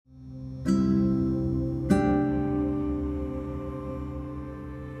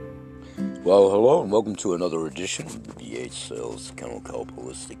Well, hello and welcome to another edition of the BH Sales Kennel Kelp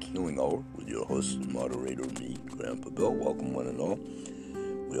Holistic Healing Hour with your host and moderator, me, Grandpa Bill. Welcome, one and all.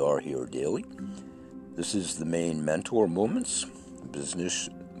 We are here daily. This is the main Mentor Moments business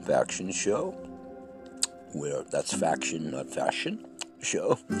faction show, where that's faction, not fashion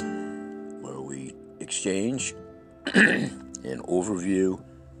show, where we exchange an overview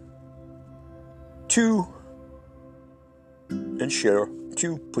and share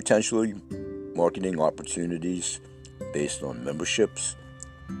two potentially marketing opportunities based on memberships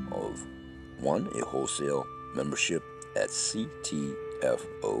of one, a wholesale membership at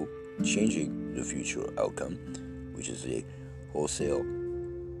CTFO, Changing the Future Outcome, which is a wholesale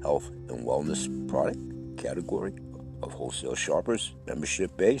health and wellness product category of wholesale shoppers,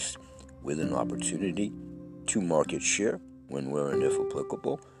 membership based, with an opportunity to market share when, where, and if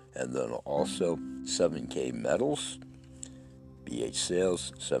applicable, and then also 7K medals, BH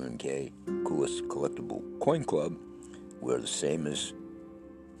Sales, 7K Coolest Collectible Coin Club, where the same is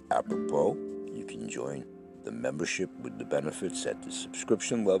apropos. You can join the membership with the benefits at the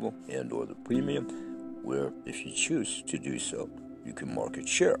subscription level and or the premium, where if you choose to do so, you can market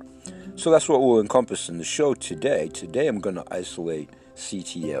share. So that's what we'll encompass in the show today. Today I'm going to isolate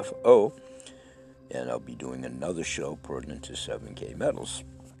CTFO, and I'll be doing another show pertinent to 7K medals.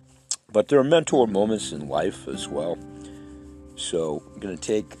 But there are mentor moments in life as well. So I'm going to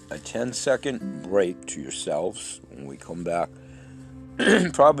take a 10-second break to yourselves. When we come back,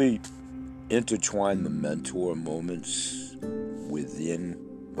 probably intertwine the mentor moments within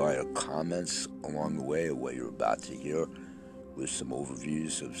via comments along the way of what you're about to hear, with some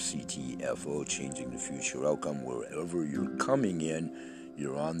overviews of CTFO, Changing the Future Outcome. Wherever you're coming in,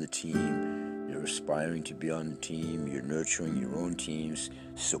 you're on the team, you're aspiring to be on the team, you're nurturing your own teams,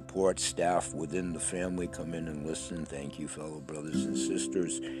 support staff within the family come in and listen. Thank you, fellow brothers and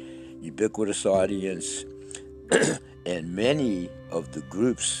sisters, ubiquitous audience, and many of the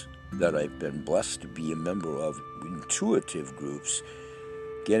groups that I've been blessed to be a member of, intuitive groups,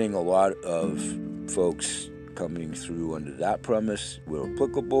 getting a lot of folks coming through under that premise. Where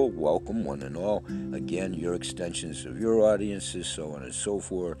applicable, welcome one and all. Again, your extensions of your audiences, so on and so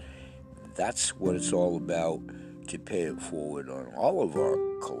forth. That's what it's all about, to pay it forward on all of our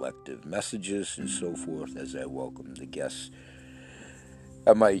collective messages and so forth, as I welcome the guests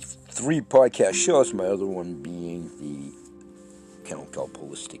at my 3 podcast shows, my other one being the Kennel Kelp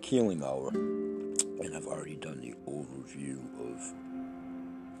Holistic Healing Hour. And I've already done the overview of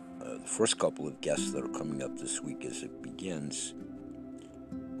the first couple of guests that are coming up this week as it begins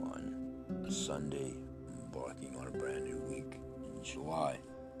on Sunday, embarking on a brand new week in July.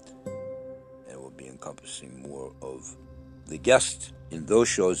 And we'll be encompassing more of the guests in those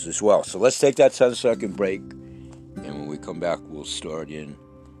shows as well. So let's take that 10-second break, and when we come back, we'll start in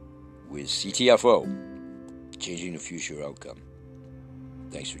with CTFO, Changing the Future Outcome.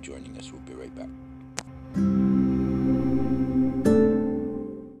 Thanks for joining us. We'll be right back.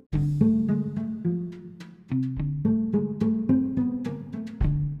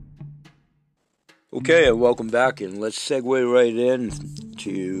 Okay, and welcome back, and let's segue right in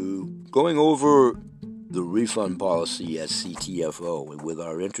to going over the refund policy at CTFO with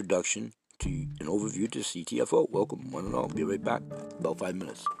our introduction to an overview to CTFO. Welcome, one and all. Be right back, about 5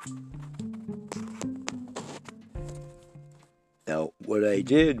 minutes. Now, what I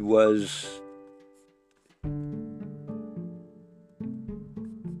did was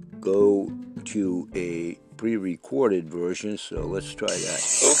go to a pre-recorded version, so let's try that.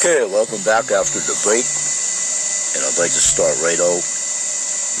 Okay, welcome back after the break, and I'd like to start right out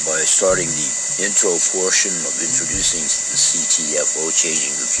by starting the intro portion of introducing the CTFO,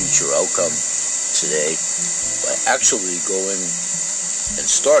 Changing the Future Outcome, today, by actually going and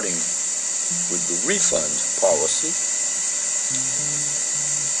starting with the refund policy.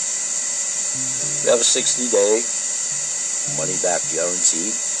 We have a 60-day money-back guarantee.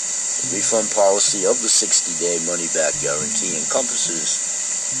 The refund policy of the 60-day money-back guarantee encompasses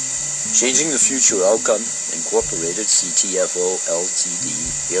Changing the Future Outcome Incorporated, CTFO Ltd.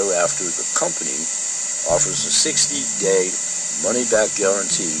 Hereafter, the company offers a 60-day money-back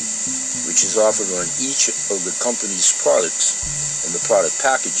guarantee, which is offered on each of the company's products and the product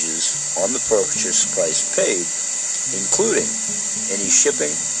packages on the purchase price paid, including any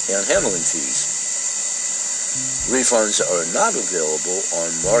shipping and handling fees. Refunds are not available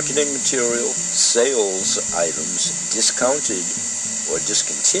on marketing material, sales items, discounted or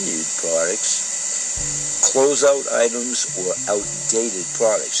discontinued products, closeout items, or outdated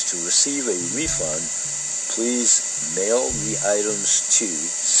products. To receive a refund, please mail the items to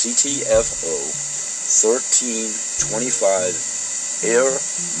CTFO 1325 Air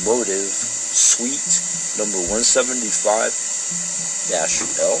Motive Suite number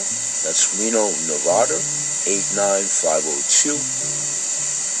 175-L. That's Reno, Nevada, 89502.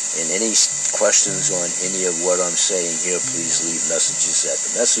 And any questions on any of what I'm saying here, please leave messages at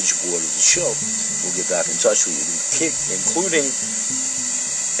the message board of the show. We'll get back in touch with you, including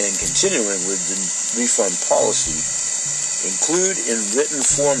and continuing with the refund policy. Include in written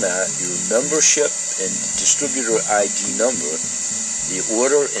format your membership and distributor ID number, the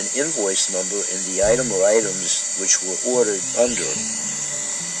order and invoice number, and the item or items which were ordered under.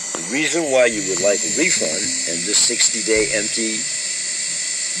 The reason why you would like a refund and this 60-day empty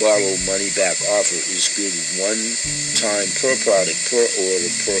borrow money back offer is good one time per product, per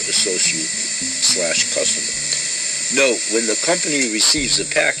order, per associate/customer. Note, when the company receives a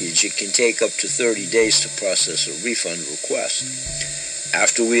package, it can take up to 30 days to process a refund request.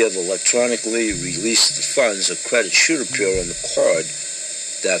 After we have electronically released the funds, a credit should appear on the card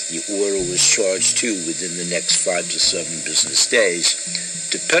that the order was charged to within the next 5 to 7 business days,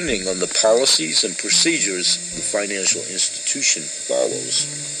 depending on the policies and procedures the financial institution follows.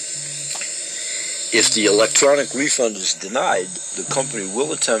 If the electronic refund is denied, the company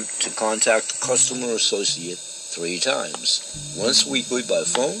will attempt to contact the customer associate 3 times, once weekly by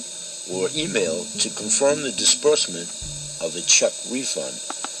phone or email, to confirm the disbursement of a check refund.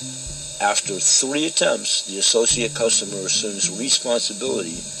 After 3 attempts, the associate customer assumes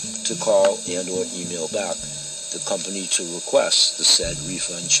responsibility to call and or email back the company to request the said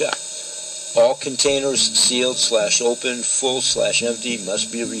refund check. All containers sealed/open, full/empty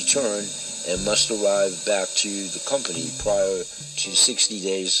must be returned and must arrive back to the company prior to 60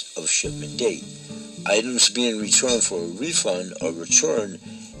 days of shipment date. Items being returned for a refund are returned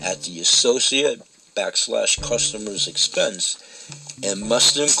at the associate/customer's expense and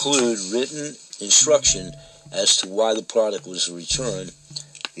must include written instruction as to why the product was returned,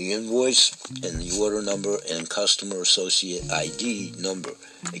 the invoice and the order number and customer associate ID number.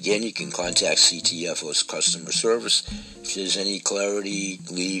 Again, you can contact CTFO's customer service. If there's any clarity,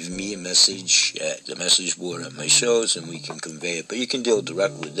 leave me a message at the message board at my shows and we can convey it. But you can deal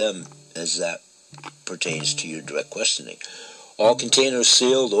direct with them as that pertains to your direct questioning. All containers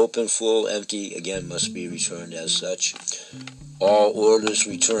sealed, open, full, empty, again, must be returned as such. All orders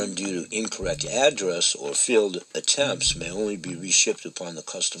returned due to incorrect address or failed attempts may only be reshipped upon the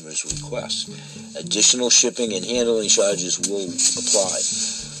customer's request. Additional shipping and handling charges will apply.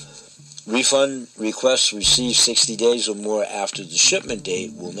 Refund requests received 60 days or more after the shipment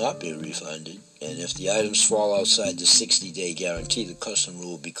date will not be refunded, and if the items fall outside the 60-day guarantee, the customer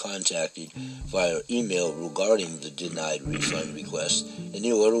will be contacted via email regarding the denied refund request, and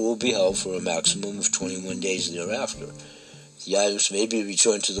the order will be held for a maximum of 21 days thereafter. The items may be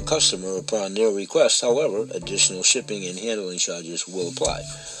returned to the customer upon their request. However, additional shipping and handling charges will apply.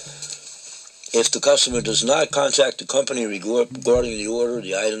 If the customer does not contact the company regarding the order,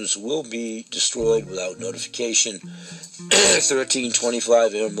 the items will be destroyed without notification.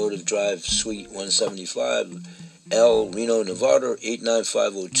 1325 Air Motive Drive, Suite 175, L, Reno, Nevada,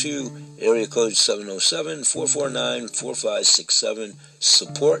 89502, area code 707-449-4567,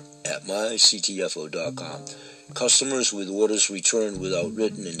 support at myctfo.com. Customers with orders returned without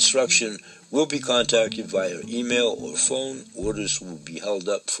written instruction will be contacted via email or phone. Orders will be held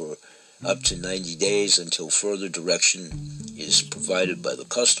up for up to 90 days until further direction is provided by the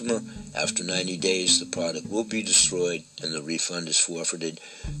customer. After 90 days, the product will be destroyed and the refund is forfeited.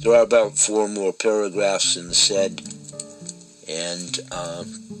 There are about 4 more paragraphs in the said, and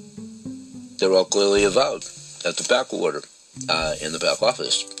they're all clearly avowed at the back order in the back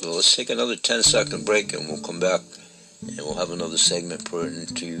office. So let's take another 10-second break and we'll come back and we'll have another segment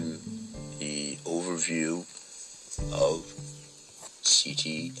pertinent to the overview of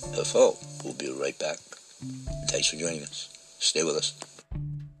CTFO. We'll be right back. Thanks for joining us. Stay with us.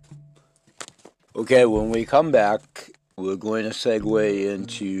 Okay, when we come back, we're going to segue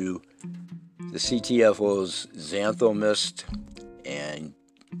into the CTFO's Xanthomist and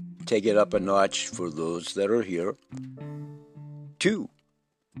take it up a notch for those that are here to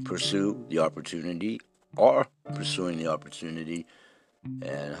pursue the opportunity or pursuing the opportunity,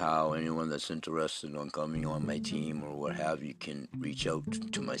 and how anyone that's interested in coming on my team or what have you can reach out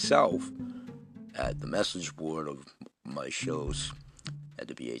to myself at the message board of my shows at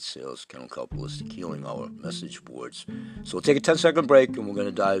the BH Sales Kennel Holistic Healing Hour message boards. So we'll take a 10-second break and we're going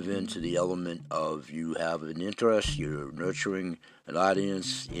to dive into the element of you have an interest, you're nurturing an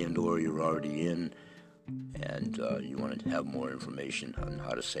audience, and or you're already in, and you want to have more information on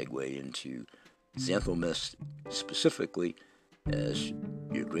how to segue into Xanthomist specifically as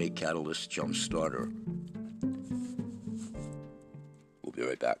your great catalyst jump starter. Be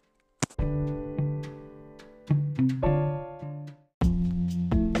right back.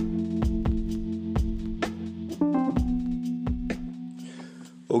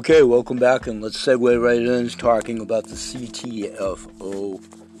 Okay, welcome back, and let's segue right in talking about the CTFO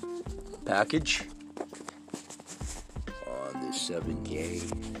package on the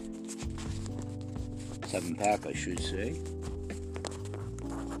 7-pack, I should say.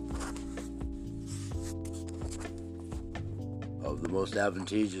 Of the most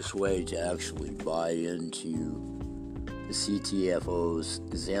advantageous way to actually buy into the CTFO's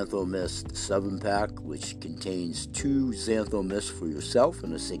Xanthomist 7-pack, which contains 2 Xanthomists for yourself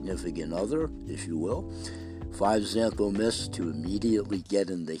and a significant other, if you will, 5 Xanthomists to immediately get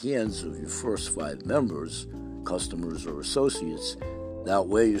in the hands of your first 5 members, customers or associates. That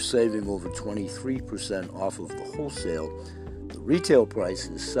way you're saving over 23% off of the wholesale. The retail price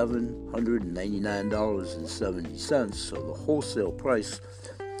is $799.70, so the wholesale price,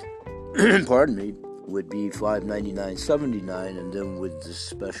 would be $599.79, and then with the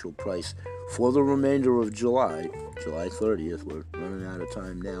special price for the remainder of July 30th, we're running out of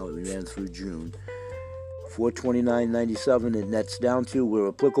time now, we ran through June, $429.97 it nets down to. We're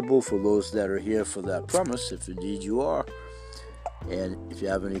applicable for those that are here for that premise, if indeed you are. And if you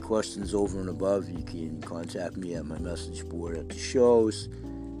have any questions over and above, you can contact me at my message board at the shows.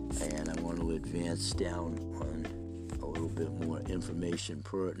 And I want to advance down on a little bit more information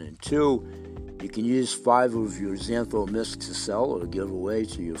pertinent to. You can use 5 of your Xanthomists to sell or give away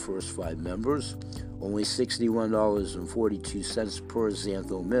to your first 5 members. Only $61.42 per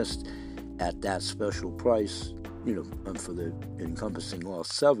Xanthomist at that special price, for the encompassing all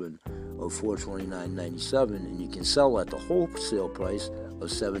 7 of $429.97, and you can sell at the wholesale price of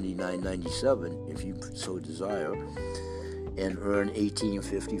 $79.97 if you so desire, and earn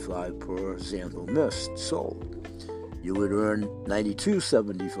 $18.55 per Xanthomist sold. You would earn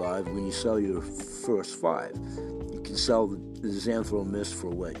 $92.75 when you sell your first 5. You can sell the Xanthomist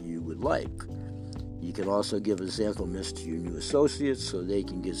for what you would like. You can also give a Xanthomist to your new associates so they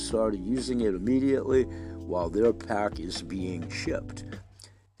can get started using it immediately while their pack is being shipped.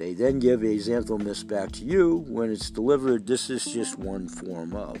 They then give a Xanthomist back to you when it's delivered. This is just one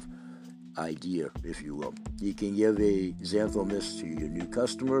form of idea, if you will. You can give a Xanthomist to your new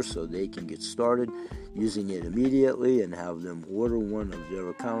customers so they can get started using it immediately and have them order one of their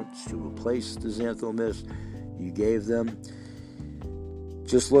accounts to replace the Xanthomist you gave them.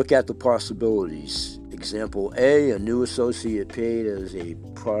 Just look at the possibilities. Example A, a new associate paid as a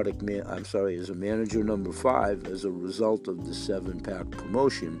as a manager number 5 as a result of the 7-pack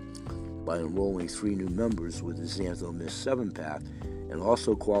promotion by enrolling 3 new members with the Xanthomist 7-pack, and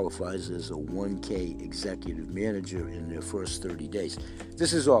also qualifies as a 1K executive manager in their first 30 days.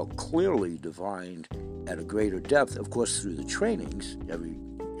 This is all clearly defined at a greater depth, of course, through the trainings every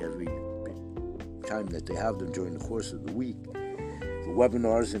time that they have them during the course of the week. The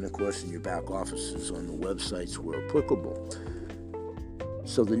webinars and, of course, in your back offices on the websites where applicable.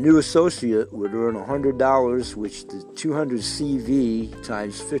 So the new associate would earn $100, which the 200 CV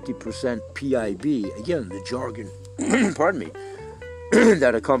times 50% PIB, again, the jargon,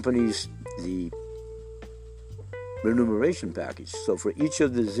 that accompanies the remuneration package. So for each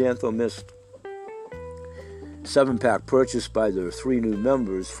of the Xanthomist 7-pack purchased by their 3 new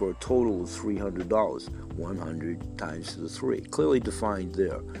members for a total of $300, 100 times the 3, clearly defined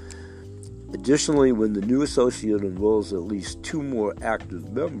there. Additionally, when the new associate enrolls at least 2 more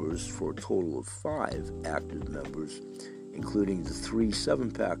active members for a total of 5 active members, including the 3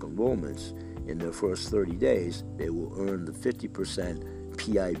 7-pack enrollments in their first 30 days, they will earn the 50%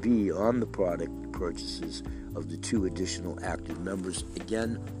 PIB on the product purchases of the 2 additional active members.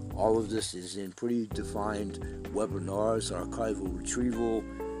 Again, all of this is in pretty defined webinars, archival retrieval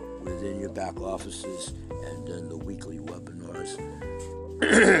within your back offices, and then the weekly webinars.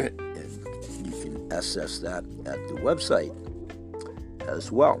 And you can access that at the website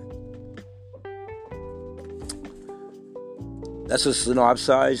as well. That's a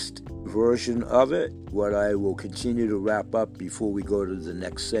synopsized version of it. What I will continue to wrap up before we go to the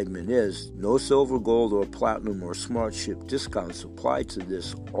next segment is no silver, gold, or platinum or smart ship discounts apply to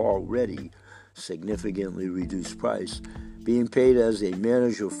this already significantly reduced price. Being paid as a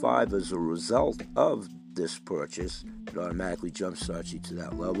manager 5 as a result of this purchase, it automatically jumpstarts you to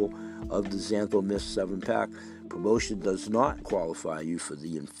that level of the Xanthomist 7-pack. Promotion does not qualify you for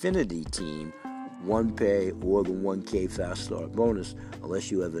the Infinity Team 1Pay or the 1K Fast Start bonus unless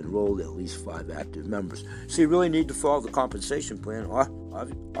you have enrolled at least 5 active members. So you really need to follow the compensation plan,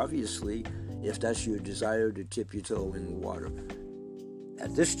 obviously, if that's your desire to tip your toe in the water.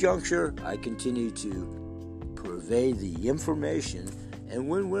 At this juncture, I continue to purvey the information And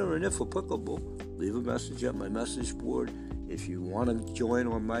when, where, and if applicable, leave a message at my message board. If you want to join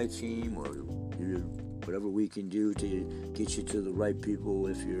on my team, or whatever we can do to get you to the right people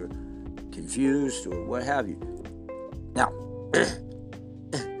if you're confused or what have you. Now,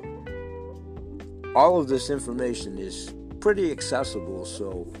 all of this information is pretty accessible,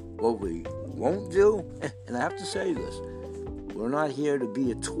 so what we won't do, and I have to say this, we're not here to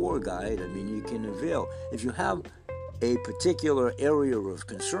be a tour guide. I mean, you can avail. If you have a particular area of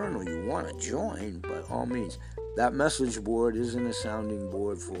concern or you want to join, by all means, that message board isn't a sounding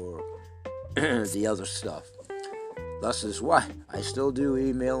board for the other stuff. Thus is why I still do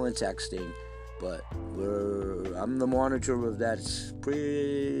email and texting, but I'm the monitor of that. It's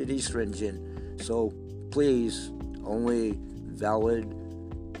pretty stringent. So please, only valid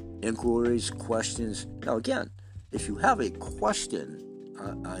inquiries, questions. Now again, if you have a question,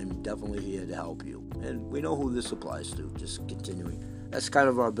 I'm definitely here to help you. And we know who this applies to, just continuing. That's kind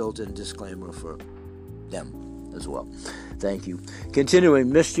of our built-in disclaimer for them as well. Thank you.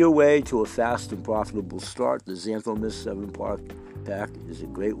 Continuing, missed your way to a fast and profitable start. The Xanthomist 7-pack is a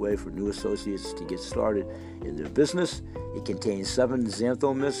great way for new associates to get started in their business. It contains 7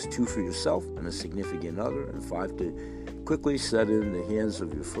 Xanthomists, 2 for yourself and a significant other, and 5 to quickly set in the hands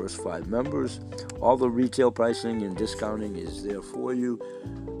of your first 5 members. All the retail pricing and discounting is there for you.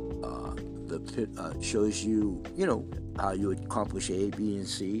 The shows you, how you accomplish A, B, and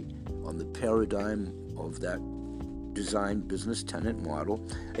C on the paradigm of that design business tenant model.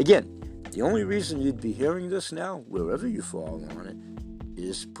 Again, the only reason you'd be hearing this now, wherever you fall on it,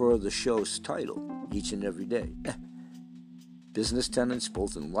 is per the show's title, each and every day. Business tenants,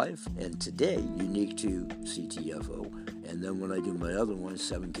 both in life and today, unique to CTFO. And then when I do my other one,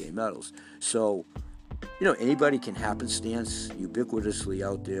 7K Metals. So, anybody can happenstance ubiquitously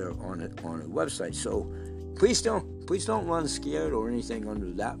out there on a website. So please don't run scared or anything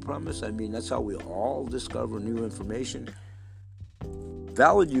under that premise. I mean, that's how we all discover new information.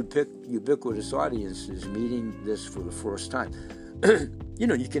 Valid ubiquitous audiences meeting this for the first time.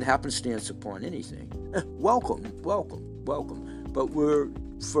 You can happenstance upon anything. Welcome. But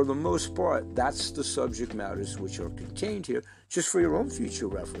for the most part, that's the subject matters which are contained here, just for your own future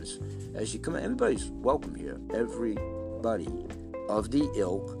reference. As you come in, everybody's welcome here. Everybody of the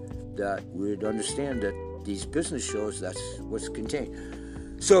ilk that would understand that these business shows, that's what's contained.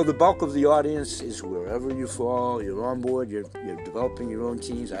 So the bulk of the audience is wherever you fall, you're on board, you're developing your own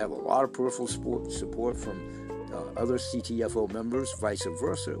teams. I have a lot of peripheral support from other CTFO members, vice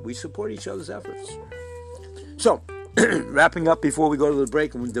versa. We support each other's efforts. So, wrapping up before we go to the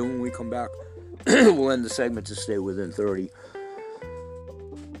break, and then when we come back, we'll end the segment to stay within 30.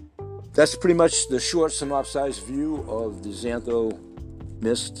 That's pretty much the short synopsized view of the Xanthomist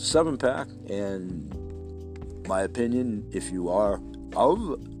 7-pack. And my opinion, if you are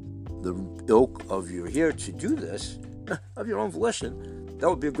of the ilk of you're here to do this, of your own volition, that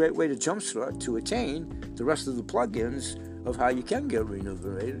would be a great way to jumpstart to attain the rest of the plugins of how you can get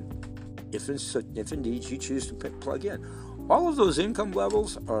renovated. If indeed you choose to plug in. All of those income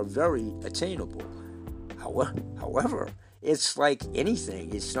levels are very attainable. However, it's like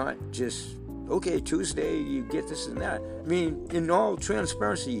anything. It's not just, okay, Tuesday you get this and that. I mean, in all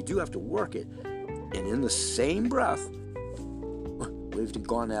transparency, you do have to work it. And in the same breath, we've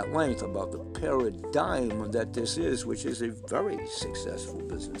gone at length about the paradigm that this is, which is a very successful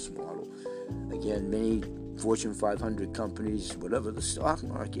business model. Again, many Fortune 500 companies, whatever the stock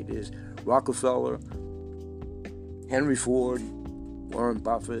market is, Rockefeller, Henry Ford, Warren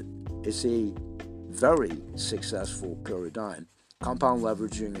Buffett, it's a very successful paradigm, compound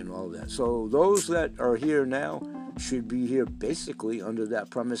leveraging and all that. So those that are here now should be here basically under that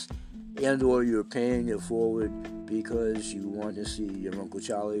premise, and or you're paying it forward because you want to see your Uncle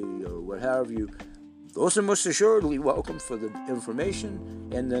Charlie or what have you. Those are most assuredly welcome for the information,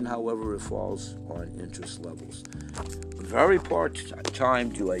 and then however it falls on interest levels. Very part-time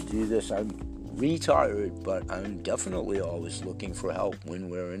do I do this. I'm retired, but I'm definitely always looking for help when,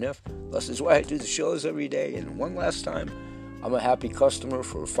 where, and if. This is why I do the shows every day. And one last time, I'm a happy customer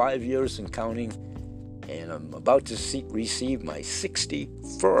for 5 years and counting, and I'm about to receive my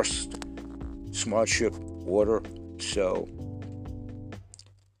 61st SmartShip order. So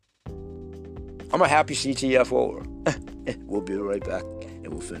I'm a happy CTFO. We'll be right back, and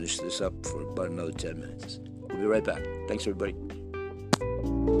we'll finish this up for about another 10 minutes. We'll be right back. Thanks, everybody.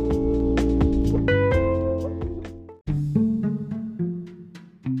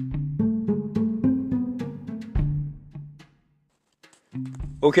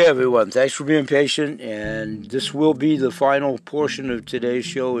 Okay, everyone, thanks for being patient, and this will be the final portion of today's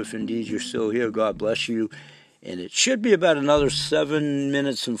show. If indeed you're still here, God bless you. And it should be about another 7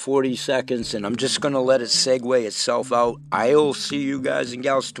 minutes and 40 seconds, and I'm just going to let it segue itself out. I'll see you guys and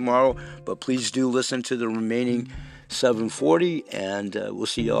gals tomorrow, but please do listen to the remaining 740, and we'll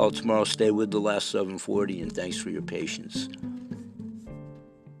see you all tomorrow. Stay with the last 740, and thanks for your patience.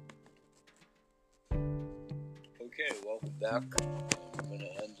 Okay, welcome back. I'm going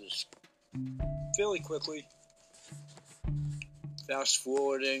to end this fairly quickly. Fast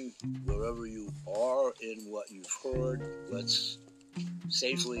forwarding wherever you are in what you've heard, let's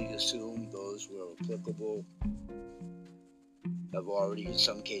safely assume those who are applicable have already, in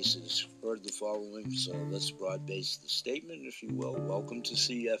some cases, heard the following. So let's broad base the statement, if you will. Welcome to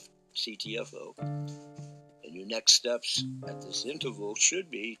CTFO. And your next steps at this interval should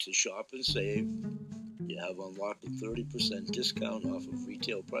be to shop and save. You have unlocked a 30% discount off of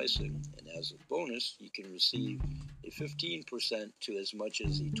retail pricing, and as a bonus, you can receive a 15% to as much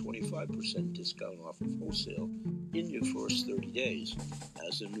as a 25% discount off of wholesale in your first 30 days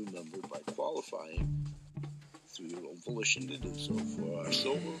as a new member by qualifying through your own volition to do so for our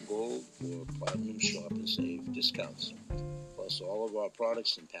silver, gold, or platinum shop and save discounts. Plus, all of our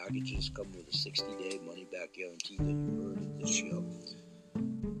products and packages come with a 60-day money-back guarantee that you heard in this show.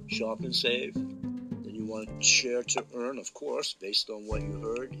 Shop and save. You want share to earn, of course, based on what you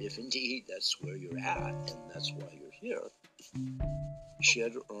heard, if indeed that's where you're at, and that's why you're here. Share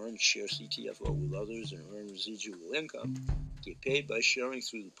to earn, share CTFO with others and earn residual income. Get paid by sharing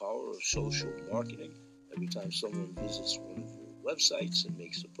through the power of social marketing. Every time someone visits one of your websites and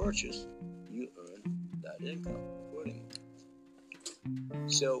makes a purchase, you earn that income accordingly.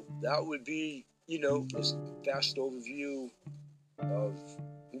 So that would be, a fast overview of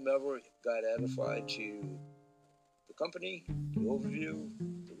whomever got edified to the company, the overview,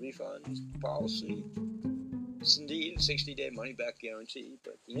 the refund policy. It's indeed a 60-day money-back guarantee,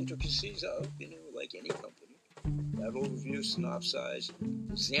 but the intricacies of, like any company, that overview, synopsize,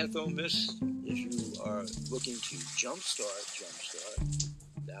 the Xanthone Mist, if you are looking to jumpstart,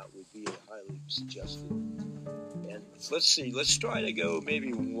 that would be highly suggested. And let's try to go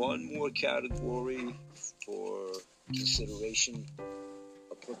maybe one more category for consideration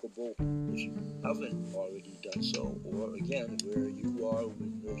applicable if you haven't already done so, or again, where you are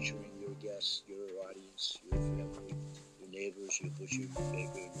with nurturing your guests, your audience, your family, your neighbors, your butcher, your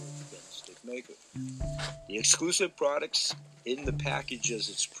baker, your stick maker. The exclusive products in the package as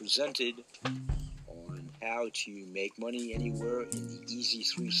it's presented on how to make money anywhere in the Easy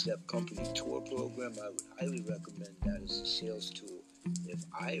 3-Step Company Tour program, I would highly recommend that as a sales tool if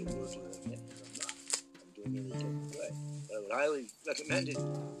I were doing it, and I'm not. I'm doing it a different way. But I would highly recommend it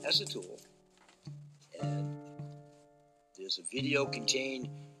as a tool. And there's a video contained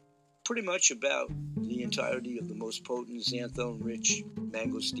pretty much about the entirety of the most potent xanthone-rich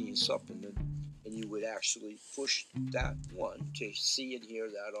mangosteen supplement, and you would actually push that one to see and hear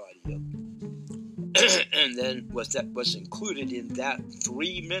that audio. And then what's included in that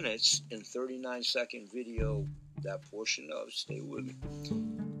 3 minutes and 39-second video, that portion of, stay with me,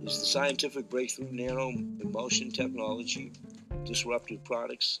 is the scientific breakthrough nano emulsion technology, disruptive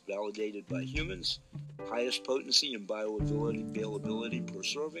products validated by humans, highest potency and bioavailability per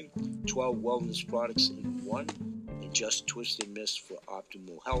serving, 12 wellness products in one, and just twist and miss for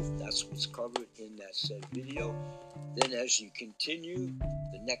optimal health. That's what's covered in that said video. Then as you continue,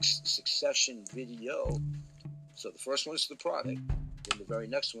 the next succession video, so the first one is the product, then the very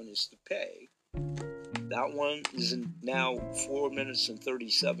next one is the pay. That one is now 4 minutes and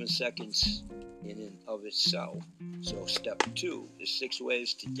 37 seconds in and of itself. So step 2 is 6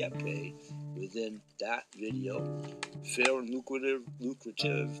 ways to get paid within that video. Fair and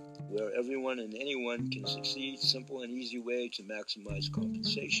lucrative, where everyone and anyone can succeed. Simple and easy way to maximize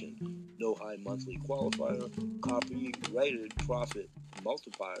compensation. No high monthly qualifier. Copyrighted profit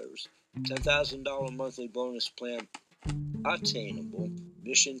multipliers. $10,000 monthly bonus plan attainable.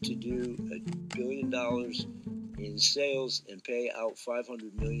 Mission to do $1 billion in sales and pay out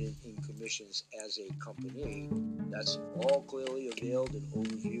 $500 million in commissions as a company. That's all clearly availed and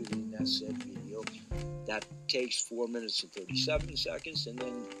overviewed in that said video. That takes 4 minutes and 37 seconds. And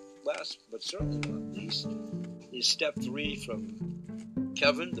then last but certainly not least is step 3 from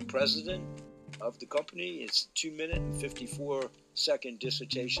Kevin, the president of the company. It's a 2-minute and 54-second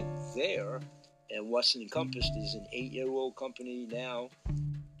dissertation there. And what's encompassed is an 8-year-old company now,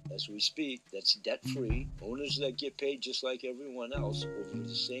 as we speak, that's debt-free, owners that get paid just like everyone else over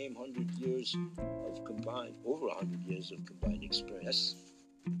the same 100 years of combined, over 100 years of combined experience.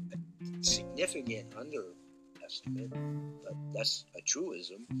 That's significant underestimate estimate, but that's a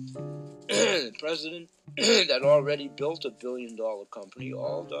truism. The president that already built $1 billion company,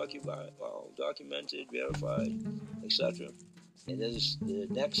 all documented, verified, etc. And is the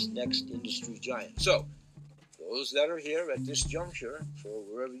next industry giant. So those that are here at this juncture, for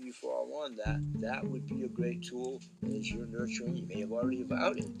wherever you fall on that would be a great tool as you're nurturing. You may have already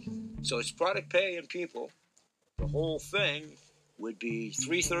avowed it. So it's product, pay, and people. The whole thing would be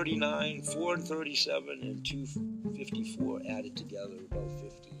 339, 437, and 254 added together, about 15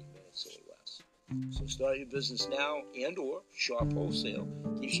 minutes or less. So start your business now and or shop wholesale.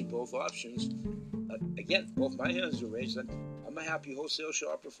 Gives you both options. Again, both my hands are raised. I'm a happy wholesale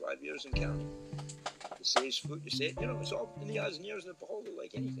shopper, 5 years and counting. It saves food. It's all in the eyes and ears of the beholder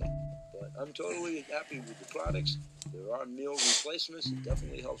like anything. But I'm totally happy with the products. There are meal replacements. It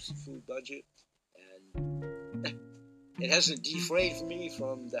definitely helps the food budget. And it hasn't defrayed me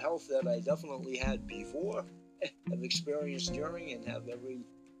from the health that I definitely had before, have experienced during, and have every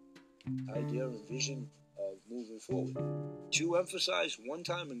idea and vision of moving forward. To emphasize one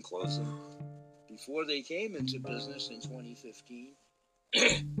time in closing, before they came into business in 2015,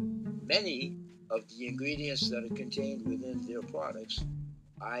 many of the ingredients that are contained within their products,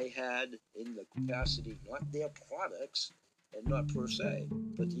 I had in the capacity, not their products, and not per se,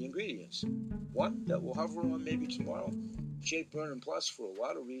 but the ingredients. One that will hover on maybe tomorrow, Shake Burn and Plus, for a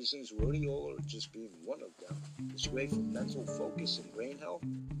lot of reasons, rhodiola just being one of them. It's great for mental focus and brain health.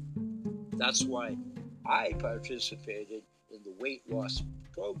 That's why I participated in the weight loss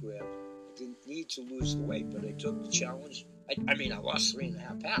program. I didn't need to lose the weight, but I took the challenge. I lost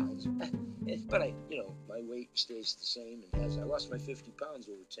 3.5 pounds, but my weight stays the same, and I lost my 50 pounds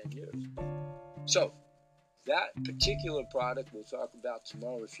over 10 years. So that particular product we'll talk about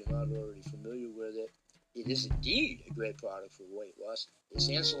tomorrow if you're not already familiar with it. It is indeed a great product for weight loss. Its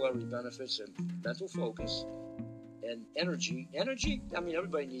ancillary benefits and mental focus and energy. Energy,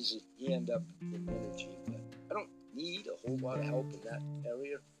 everybody needs to hand up in energy, but I don't need a whole lot of help in that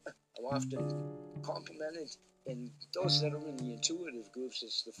area. I'm often complimented, and those that are in the intuitive groups,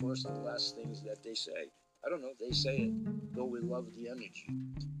 it's the first and last things that they say. I don't know, they say it, though we love the energy.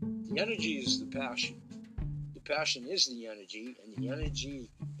 The energy is the passion. The passion is the energy, and the energy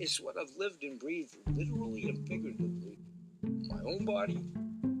is what I've lived and breathed, literally and figuratively, in my own body,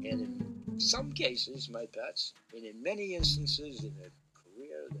 and in some cases, my pets, and in many instances in a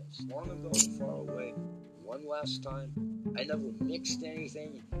career that's long ago and far away. One last time, I never mixed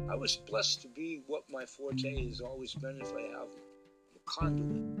anything. I was blessed to be what my forte has always been if I have a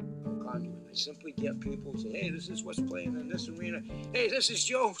conduit. I simply get people to say, hey, this is what's playing in this arena. Hey, this is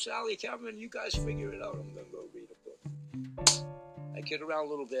Joe, Sally, Kevin. You guys figure it out. I'm going to go read a book. I kid around a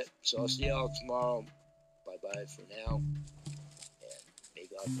little bit, so I'll see y'all tomorrow. Bye-bye for now, and may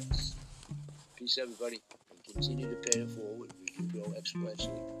God bless. Peace, everybody, and continue to pay it forward. We can grow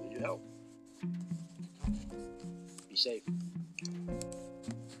exponentially with your help. Be safe.